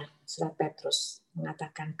suratnya, surat Petrus,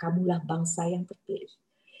 mengatakan, kamulah bangsa yang terpilih.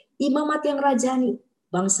 Imamat yang rajani,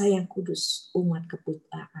 bangsa yang kudus, umat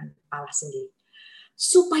kepunyaan Allah sendiri.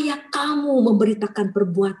 Supaya kamu memberitakan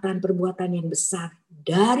perbuatan-perbuatan yang besar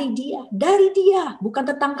dari dia, bukan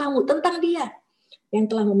tentang kamu, tentang dia yang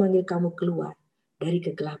telah memanggil kamu keluar dari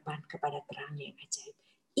kegelapan kepada terang yang ajaib.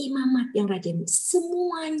 Imamat yang rajani,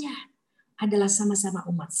 semuanya adalah sama-sama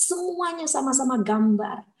umat, semuanya sama-sama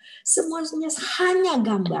gambar, semuanya hanya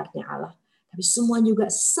gambarnya Allah, tapi semua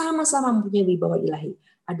juga sama-sama mempunyai wibawa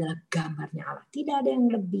ilahi. Adalah gambarnya Allah. Tidak ada yang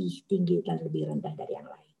lebih tinggi dan lebih rendah dari yang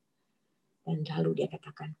lain. Dan lalu dia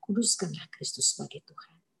katakan, kuduskanlah Kristus sebagai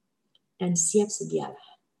Tuhan. Dan siap sedialah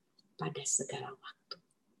pada segala waktu.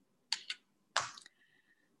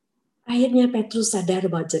 Akhirnya Petrus sadar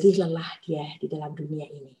bahwa jerih lelah dia di dalam dunia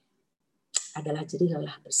ini adalah jerih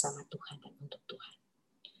lelah bersama Tuhan dan untuk Tuhan.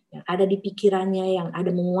 Yang ada di pikirannya, yang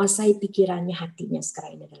ada menguasai pikirannya, hatinya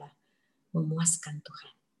sekarang ini adalah memuaskan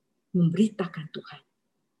Tuhan. Memberitakan Tuhan.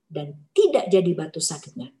 Dan tidak jadi batu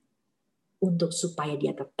sandungan untuk supaya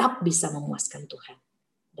dia tetap bisa memuaskan Tuhan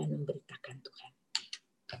dan memberitakan Tuhan.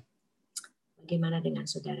 Bagaimana dengan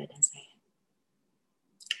saudara dan saya?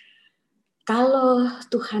 Kalau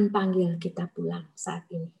Tuhan panggil kita pulang saat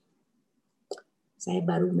ini, saya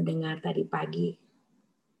baru mendengar tadi pagi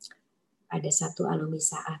ada satu alumni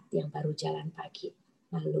saat yang baru jalan pagi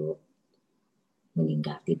lalu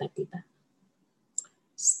meninggal tiba-tiba.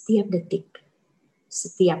 Setiap detik,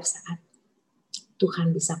 setiap saat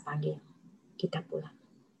Tuhan bisa panggil kita pulang.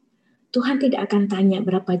 Tuhan tidak akan tanya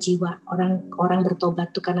berapa jiwa orang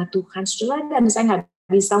bertobat itu karena Tuhan. Saudara dan saya nggak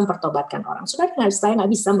bisa mempertobatkan orang. Saudara dan saya nggak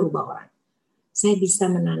bisa merubah orang. Saya bisa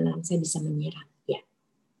menanam, saya bisa menyiram, ya.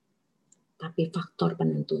 Tapi faktor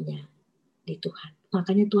penentunya di Tuhan.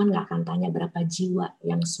 Makanya Tuhan nggak akan tanya berapa jiwa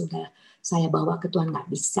yang sudah saya bawa ke Tuhan, nggak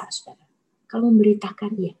bisa, saudara. Kalau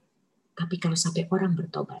memberitakan, ya. Tapi kalau sampai orang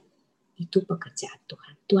bertobat, itu pekerjaan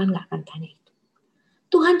Tuhan. Tuhan nggak akan tanya itu.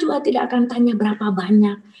 Tuhan juga tidak akan tanya berapa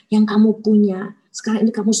banyak yang kamu punya. Sekarang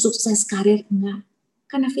ini kamu sukses karir, enggak.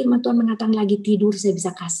 Karena firman Tuhan mengatakan lagi tidur saya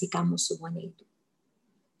bisa kasih kamu semuanya itu.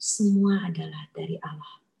 Semua adalah dari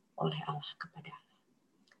Allah, oleh Allah kepada Allah.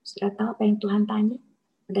 Sudah tahu apa yang Tuhan tanya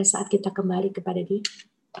pada saat kita kembali kepada Dia?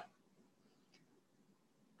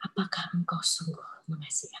 Apakah engkau sungguh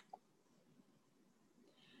mengasihi aku?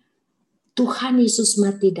 Tuhan Yesus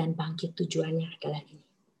mati dan bangkit tujuannya adalah ini.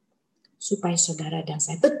 Supaya saudara dan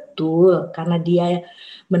saya, betul, karena Dia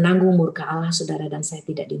menanggung murka Allah, saudara dan saya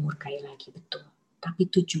tidak dimurkai lagi, betul. Tapi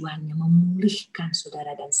tujuannya memulihkan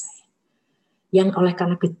saudara dan saya. Yang oleh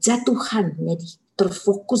karena kejatuhan jadi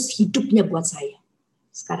terfokus hidupnya buat saya.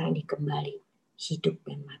 Sekarang ini kembali hidup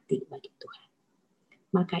dan mati bagi Tuhan.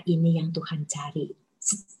 Maka ini yang Tuhan cari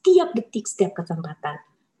setiap detik, setiap kesempatan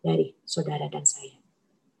dari saudara dan saya.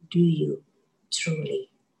 Do you truly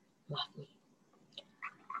love me?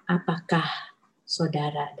 Apakah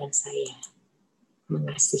saudara dan saya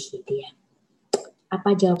mengasihi Dia?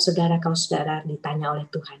 Apa jawab saudara kalau saudara ditanya oleh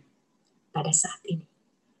Tuhan pada saat ini?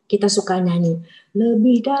 Kita suka nyanyi,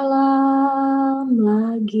 lebih dalam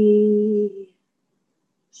lagi.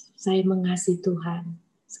 Saya mengasihi Tuhan.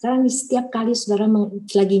 Sekarang setiap kali saudara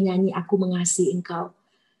lagi nyanyi, aku mengasihi engkau.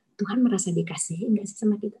 Tuhan merasa dikasihi enggak sih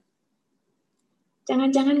sama kita?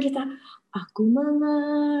 Jangan-jangan kita, aku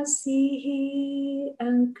mengasihi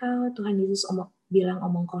engkau. Tuhan Yesus bilang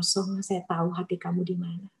omong kosong, saya tahu hati kamu di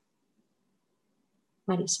mana.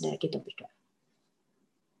 Mari saudara kita berdoa.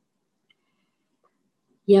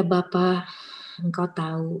 Ya Bapa, Engkau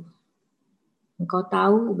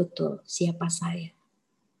tahu betul siapa saya.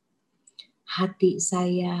 Hati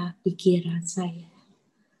saya, pikiran saya.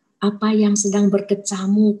 Apa yang sedang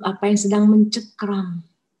berkecamuk, apa yang sedang mencekram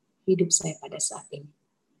hidup saya pada saat ini.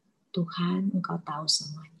 Tuhan, Engkau tahu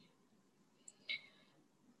semuanya.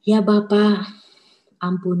 Ya Bapa,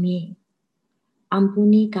 ampuni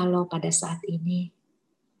kalau pada saat ini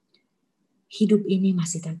hidup ini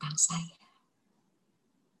masih tentang saya.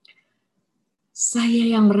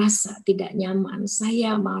 Saya yang merasa tidak nyaman,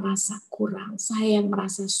 saya merasa kurang, saya yang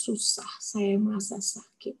merasa susah, saya yang merasa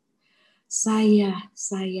sakit. Saya,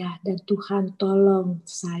 dan Tuhan tolong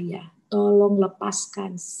saya, tolong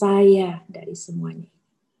lepaskan saya dari semuanya.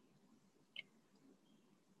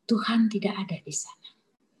 Tuhan tidak ada di sana.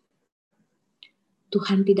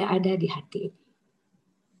 Tuhan tidak ada di hati ini.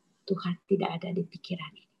 Tuhan tidak ada di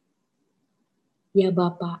pikiran ini. Ya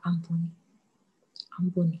Bapa,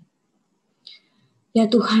 ampuni. Ya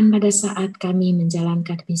Tuhan, pada saat kami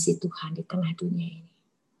menjalankan misi Tuhan di tengah dunia ini,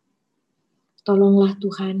 tolonglah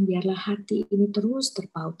Tuhan, biarlah hati ini terus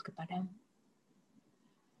terpaut kepadamu.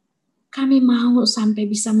 Kami mau sampai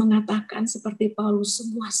bisa mengatakan seperti Paulus,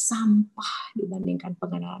 semua sampah dibandingkan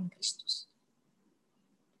pengenalan Kristus.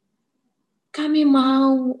 Kami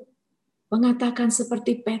mau mengatakan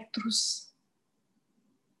seperti Petrus,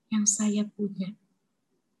 yang saya punya,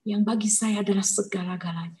 yang bagi saya adalah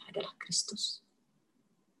segala-galanya adalah Kristus.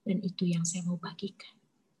 Dan itu yang saya mau bagikan.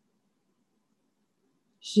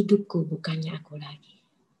 Hidupku bukannya aku lagi,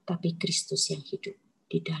 tapi Kristus yang hidup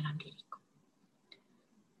di dalam diriku.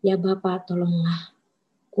 Ya Bapa, tolonglah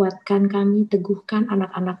kuatkan kami, teguhkan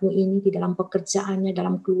anak-anak-Mu ini di dalam pekerjaannya,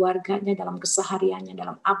 dalam keluarganya, dalam kesehariannya,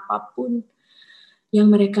 dalam apapun yang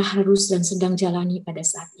mereka harus dan sedang jalani pada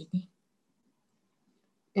saat ini.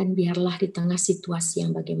 Dan biarlah di tengah situasi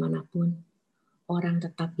yang bagaimanapun, orang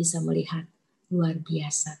tetap bisa melihat luar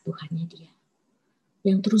biasa Tuhannya Dia.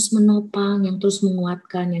 Yang terus menopang, yang terus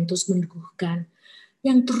menguatkan, yang terus meneguhkan,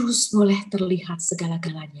 yang terus boleh terlihat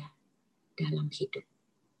segala-galanya dalam hidup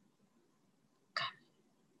kami.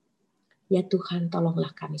 Ya Tuhan,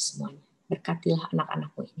 tolonglah kami semuanya. Berkatilah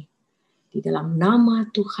anak-anak-Mu ini. Di dalam nama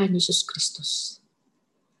Tuhan Yesus Kristus.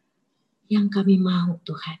 Yang kami mau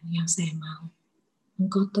Tuhan, yang saya mau.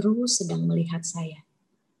 Engkau terus sedang melihat saya.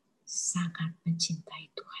 Sangat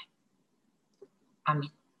mencintai Tuhan.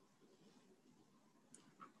 Amin.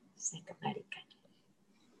 Saya kembalikan.